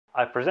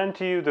I present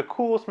to you the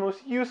coolest,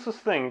 most useless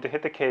thing to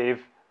hit the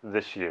cave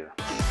this year.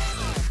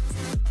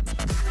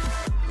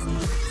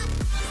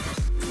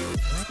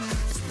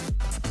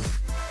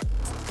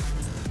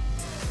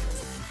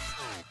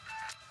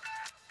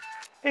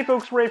 Hey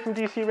folks, Ray from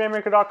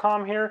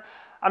DCRainmaker.com here.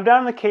 I'm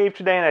down in the cave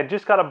today and I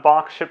just got a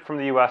box shipped from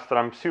the US that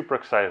I'm super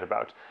excited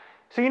about.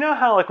 So you know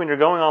how like when you're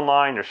going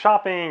online, you're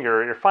shopping,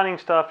 you're finding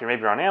stuff, maybe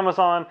you're on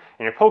Amazon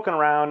and you're poking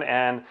around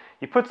and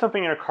you put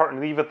something in your cart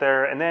and leave it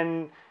there, and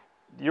then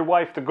your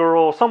wife, the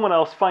girl, someone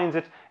else finds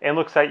it and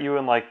looks at you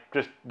and like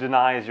just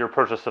denies your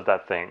purchase of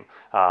that thing.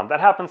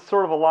 That happens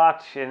sort of a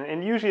lot,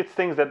 and usually it's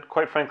things that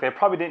quite frankly I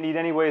probably didn't need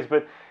anyways,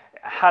 but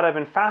had I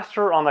been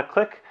faster on the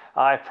click,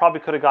 I probably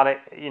could have got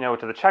it,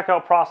 to the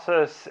checkout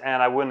process,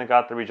 and I wouldn't have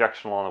got the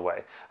rejection along the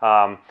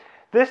way.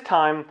 This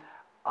time,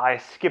 I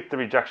skipped the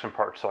rejection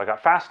part, so I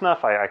got fast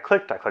enough. I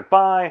clicked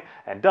buy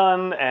and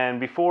done, and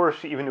before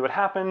she even knew what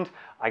happened,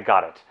 I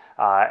got it.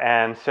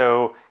 And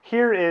so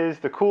here is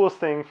the coolest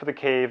thing for the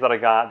cave that I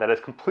got that is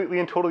completely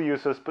and totally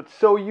useless, but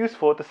so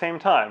useful at the same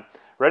time.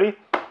 Ready?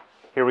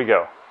 Here we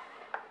go.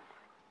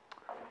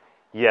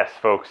 Yes,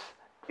 folks,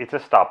 it's a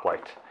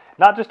stoplight.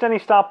 Not just any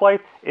stoplight,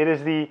 it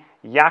is the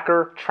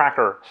Yacker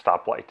Tracker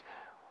stoplight.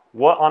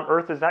 What on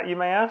earth is that, you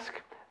may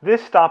ask?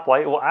 This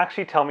stoplight will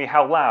actually tell me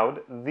how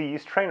loud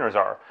these trainers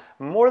are.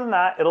 More than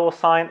that, it'll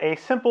assign a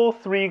simple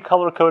 3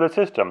 color-coded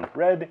system,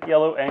 red,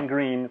 yellow, and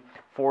green,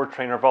 for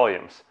trainer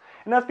volumes.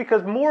 And that's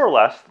because more or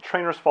less the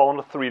trainers fall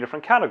into 3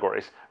 different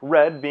categories.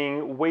 Red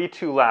being way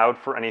too loud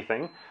for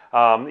anything,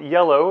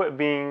 yellow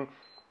being,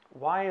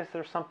 why is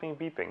there something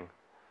beeping?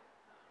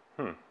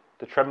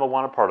 The treadmill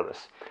want a part of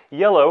this.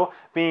 Yellow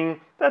being,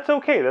 that's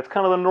okay, that's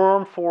kind of the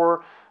norm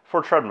for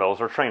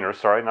treadmills or trainers,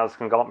 sorry, now it's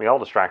going to get me all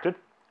distracted.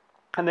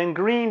 And then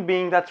green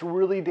being, that's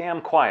really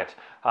damn quiet.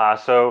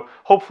 So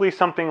hopefully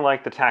something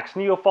like the Tax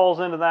Neo falls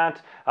into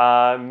that,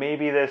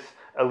 maybe this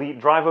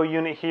Elite Drivo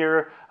unit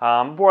here,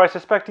 where I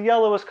suspect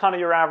yellow is kind of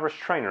your average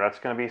trainer. That's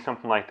going to be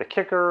something like the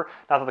Kicker,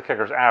 not that the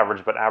Kicker's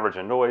average, but average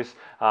in noise.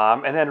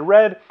 And then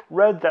red,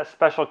 that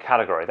special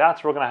category.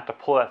 That's where we're going to have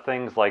to pull at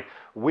things like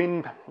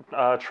wind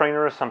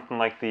trainers, something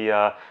like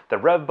the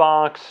Rev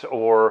Box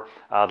or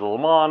the Le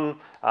Mans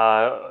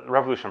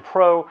Revolution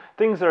Pro,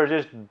 things that are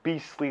just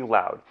beastly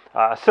loud.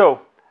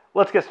 So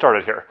let's get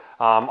started here.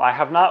 I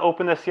have not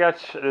opened this yet.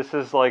 This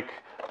is like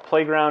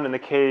playground in the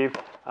cave.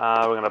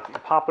 We're going to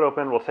pop it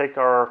open. We'll take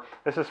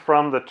this is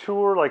from the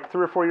tour like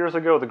 3 or 4 years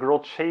ago. The girl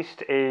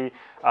chased a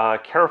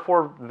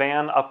Carrefour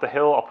van up the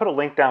hill. I'll put a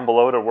link down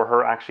below to where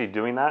her actually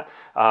doing that.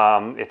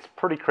 It's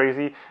pretty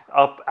crazy.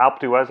 Up Alpe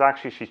d'Huez,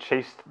 actually, she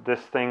chased this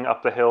thing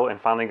up the hill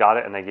and finally got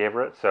it, and they gave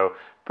her it. So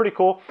pretty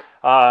cool.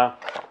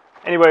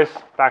 Anyways,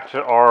 back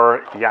to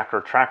our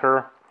Yacker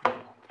Tracker.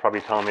 It's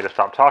probably telling me to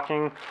stop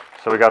talking.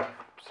 So we got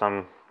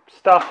some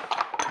stuff.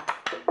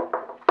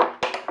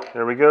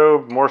 There we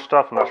go, more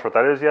stuff, I'm not sure what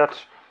that is yet.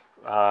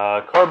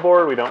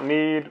 Cardboard, we don't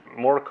need,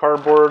 more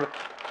cardboard.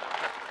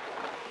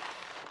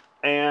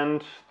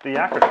 And the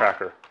Yacker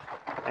Tracker.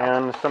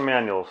 And some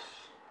manuals.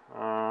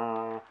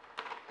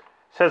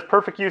 Says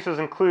perfect uses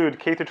include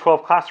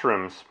K-12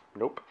 classrooms.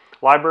 Nope.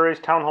 Libraries,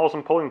 town halls,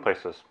 and polling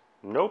places.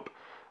 Nope.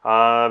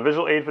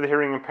 Visual aid for the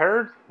hearing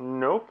impaired.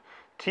 Nope.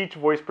 Teach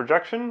voice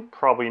projection.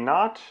 Probably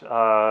not.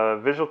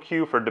 Visual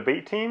cue for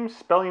debate teams.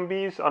 Spelling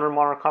bees, under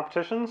monitor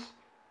competitions.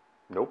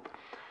 Nope.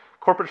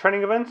 Corporate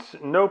training events.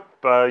 Nope.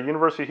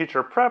 University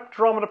teacher prep.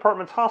 Drama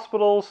departments,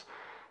 hospitals.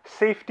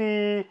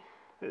 Safety.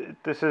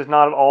 This is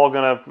not at all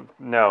gonna,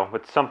 no,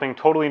 it's something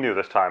totally new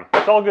this time.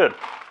 It's all good.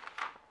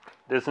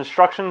 These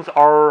instructions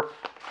are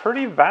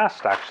pretty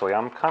vast, actually.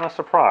 I'm kind of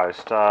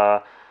surprised.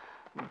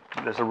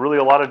 There's really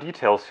a lot of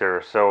details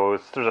here. So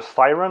there's a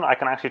siren. I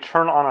can actually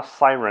turn on a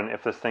siren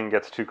if this thing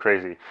gets too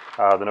crazy.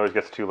 The noise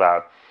gets too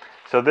loud.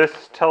 So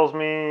this tells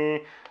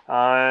me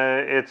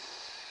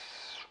it's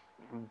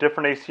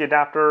different AC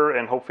adapter,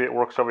 and hopefully it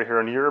works over here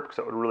in Europe, because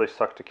it would really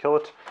suck to kill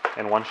it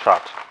in one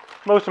shot.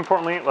 Most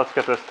importantly, let's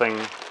get this thing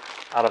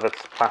out of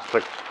its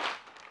plastic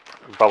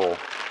bubble.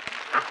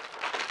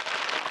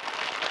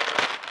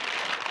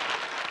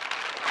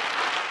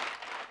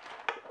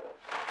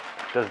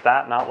 Does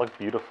that not look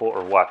beautiful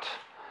or what?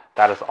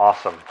 That is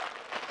awesome.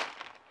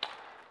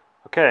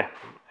 Okay,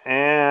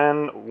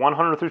 and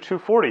 100 through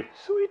 240.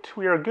 Sweet,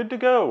 we are good to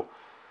go.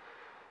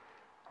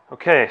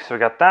 Okay, so we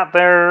got that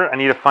there. I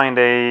need to find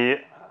a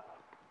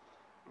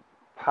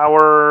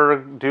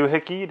power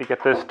doohickey to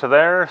get this to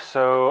there.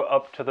 So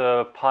up to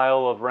the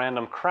pile of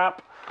random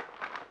crap.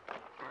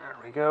 There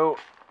we go.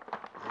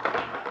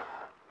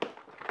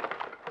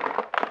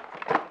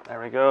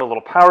 There we go, a little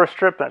power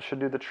strip, that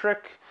should do the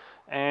trick.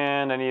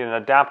 And I need an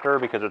adapter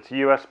because it's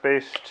US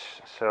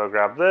based, so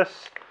grab this.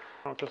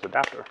 Oh, it's just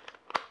adapter.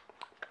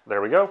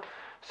 There we go.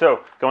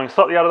 So, going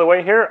slightly out of the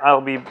way here, I'll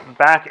be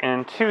back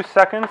in 2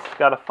 seconds.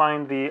 Got to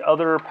find the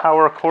other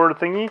power cord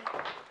thingy.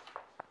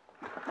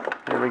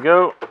 Here we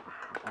go.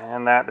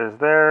 And that is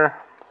there.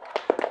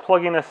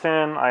 Plugging this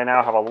in, I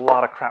now have a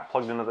lot of crap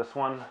plugged into this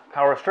one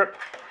power strip.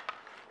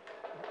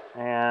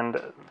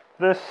 And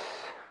this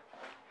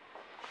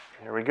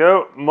Here we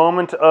go,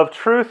 moment of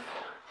truth.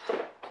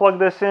 Plug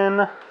this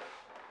in.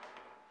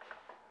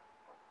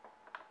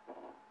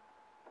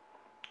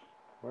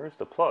 Where's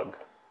the plug?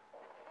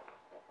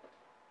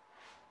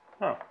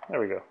 Oh, there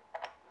we go.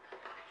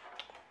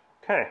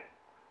 Okay,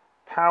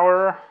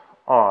 power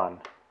on.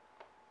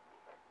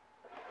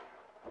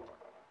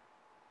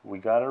 We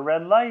got a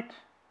red light,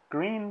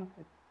 green.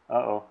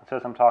 Uh-oh, it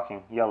says I'm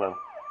talking, yellow.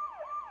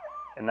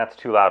 And that's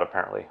too loud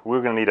apparently.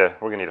 We're gonna need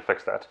to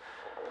fix that.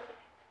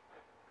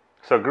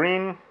 So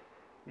green,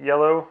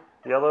 yellow,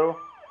 yellow,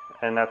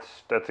 and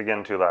that's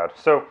again too loud.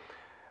 So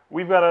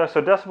we've got a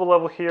decibel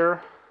level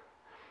here.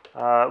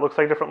 It looks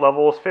like different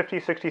levels,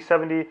 50, 60,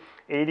 70,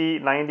 80,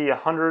 90,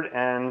 100,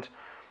 and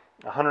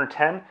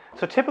 110.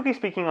 So typically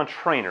speaking on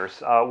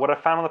trainers, what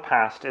I've found in the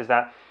past is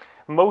that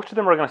most of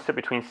them are going to sit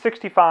between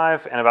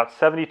 65 and about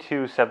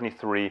 72,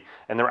 73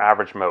 in their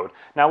average mode.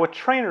 Now with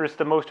trainers,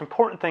 the most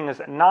important thing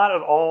is not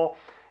at all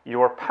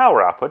your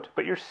power output,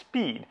 but your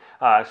speed.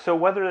 So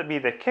whether it be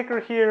the kicker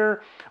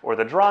here, or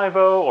the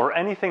drivo, or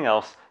anything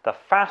else, the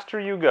faster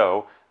you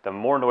go, the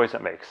more noise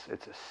it makes.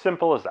 It's as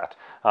simple as that.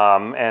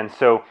 And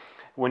so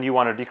when you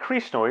want to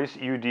decrease noise,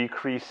 you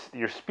decrease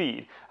your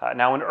speed.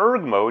 Now in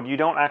erg mode, you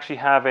don't actually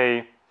have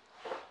a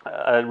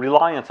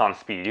reliance on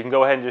speed. You can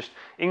go ahead and just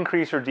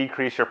increase or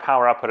decrease your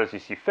power output as you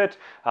see fit,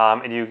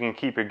 and you can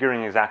keep your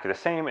gearing exactly the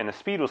same, and the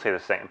speed will stay the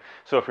same.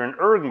 So if you're in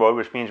erg mode,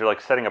 which means you're like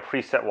setting a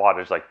preset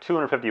wattage, like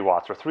 250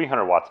 watts or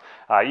 300 watts,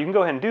 you can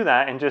go ahead and do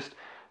that and just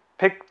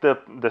pick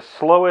the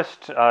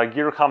slowest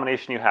gear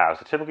combination you have.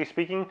 So typically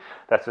speaking,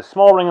 that's a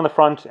small ring in the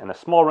front and a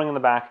small ring in the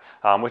back,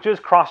 which is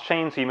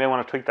cross-chain, so you may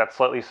want to tweak that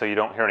slightly so you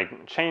don't hear any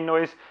chain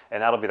noise,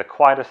 and that'll be the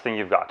quietest thing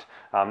you've got.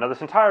 Now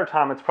this entire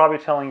time, it's probably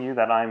telling you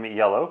that I'm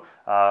yellow,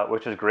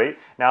 which is great.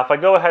 Now if I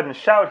go ahead and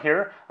shout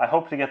here, I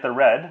hope to get the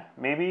red.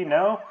 Maybe,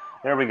 no?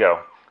 There we go.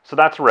 So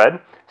that's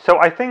red. So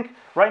I think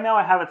right now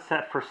I have it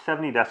set for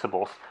 70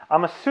 decibels.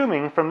 I'm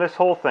assuming from this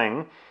whole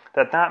thing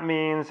that that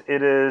means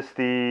it is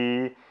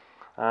the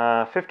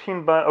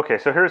 15, but okay,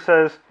 so here it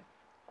says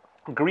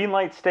green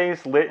light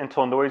stays lit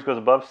until noise goes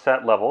above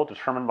set level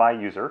determined by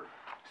user.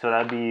 So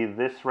that'd be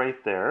this right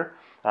there.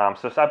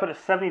 So I put it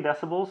 70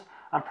 decibels.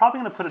 I'm probably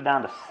going to put it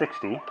down to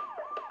 60 because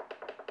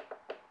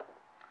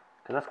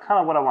that's kind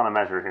of what I want to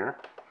measure here.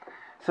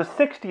 So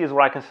 60 is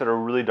what I consider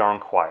really darn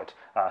quiet.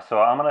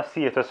 So I'm going to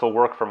see if this will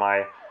work for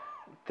my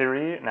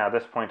theory. Now at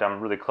this point I'm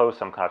really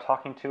close, I'm kind of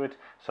talking to it.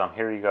 So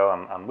here you go,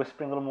 I'm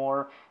whispering a little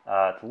more.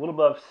 It's a little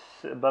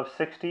above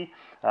 60.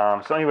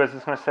 So anyways,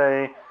 it's going to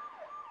say,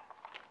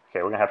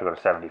 okay, we're going to have to go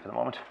to 70 for the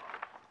moment.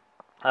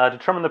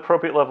 Determine the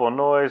appropriate level of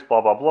noise,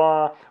 blah, blah,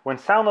 blah. When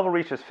sound level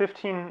reaches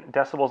 15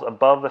 decibels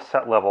above the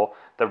set level,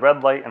 the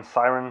red light and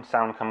siren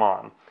sound come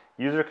on.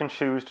 User can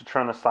choose to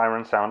turn the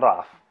siren sound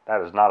off.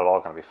 That is not at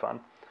all going to be fun.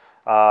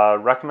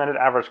 Recommended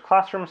average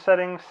classroom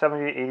setting,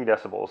 70 to 80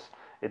 decibels.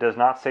 It does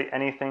not say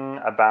anything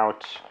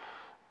about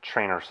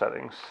trainer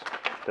settings.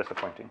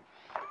 Disappointing.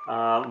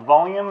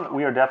 Volume,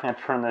 we are definitely going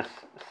to turn this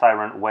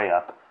siren way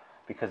up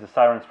because the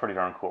siren's pretty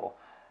darn cool.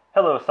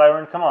 Hello,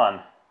 siren, come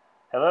on.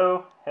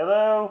 Hello,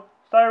 hello,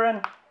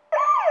 siren.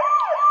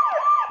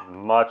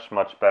 Much,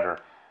 much better.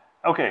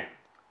 Okay,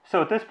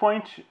 so at this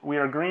point, we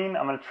are green.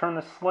 I'm going to turn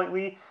this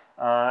slightly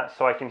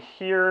so I can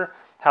hear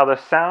how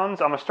this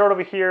sounds. I'm going to start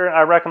over here.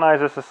 I recognize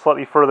this is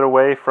slightly further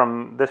away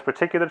from this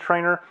particular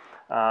trainer,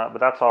 but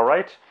that's all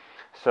right.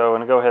 So I'm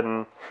going to go ahead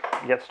and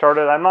get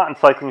started. I'm not in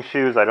cycling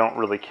shoes. I don't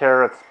really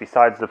care. It's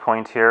besides the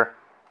point here.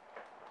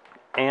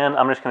 And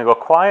I'm just going to go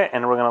quiet,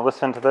 and we're going to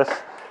listen to this,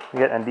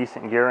 get a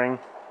decent gearing.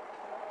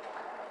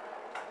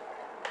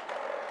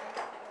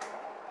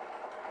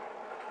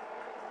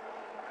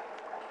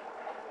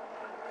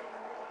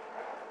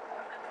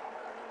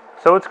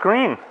 So it's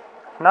green.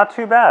 Not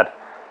too bad.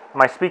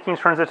 My speaking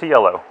turns it to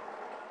yellow.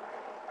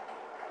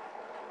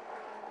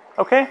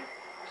 Okay,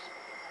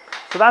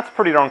 so that's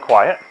pretty darn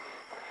quiet.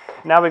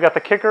 Now we got the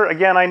kicker.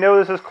 Again, I know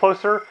this is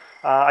closer.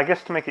 I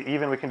guess to make it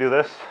even, we can do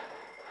this.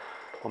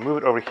 We'll move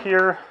it over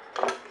here.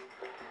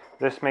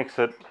 This makes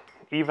it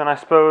even, I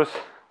suppose.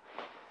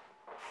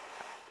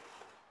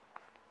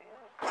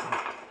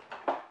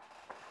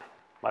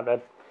 My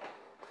bad.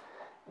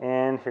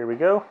 And here we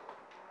go.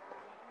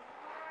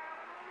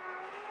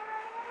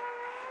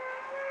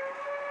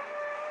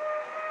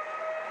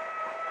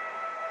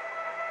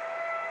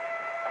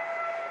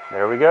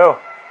 There we go,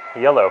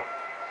 yellow.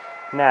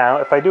 Now,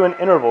 if I do an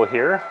interval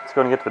here, let's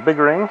go and get to the big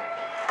ring.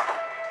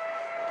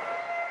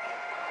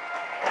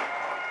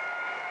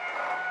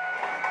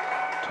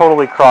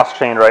 Totally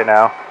cross-chained right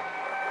now.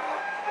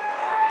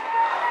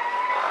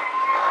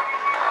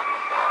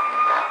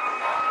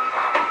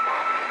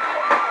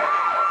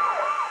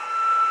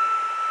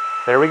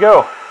 There we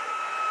go.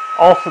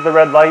 Also, the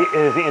red light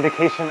is the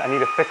indication I need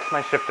to fix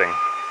my shifting.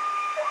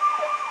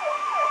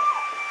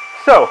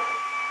 So,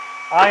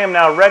 I am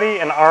now ready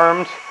and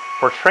armed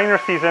for trainer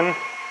season.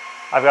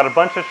 I've got a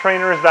bunch of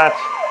trainers that...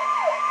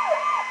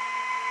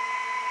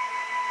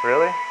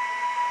 Really?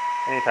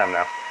 Anytime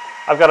now.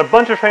 I've got a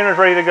bunch of trainers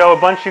ready to go, a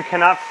bunch you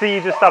cannot see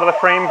just out of the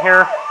frame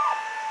here.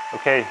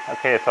 Okay,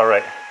 it's all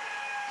right.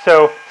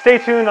 So stay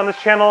tuned on this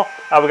channel.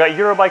 We got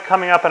Eurobike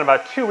coming up in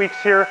about 2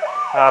 weeks here,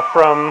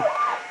 from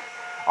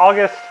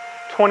August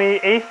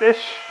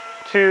 28th-ish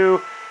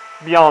to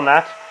beyond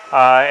that.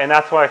 And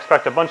that's why I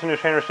expect a bunch of new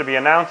trainers to be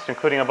announced,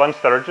 including a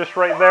bunch that are just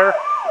right there.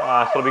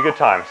 So it'll be good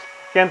times.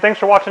 Again, thanks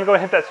for watching. Go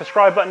ahead and hit that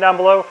subscribe button down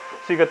below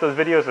so you get those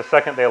videos the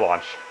second they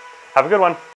launch. Have a good one.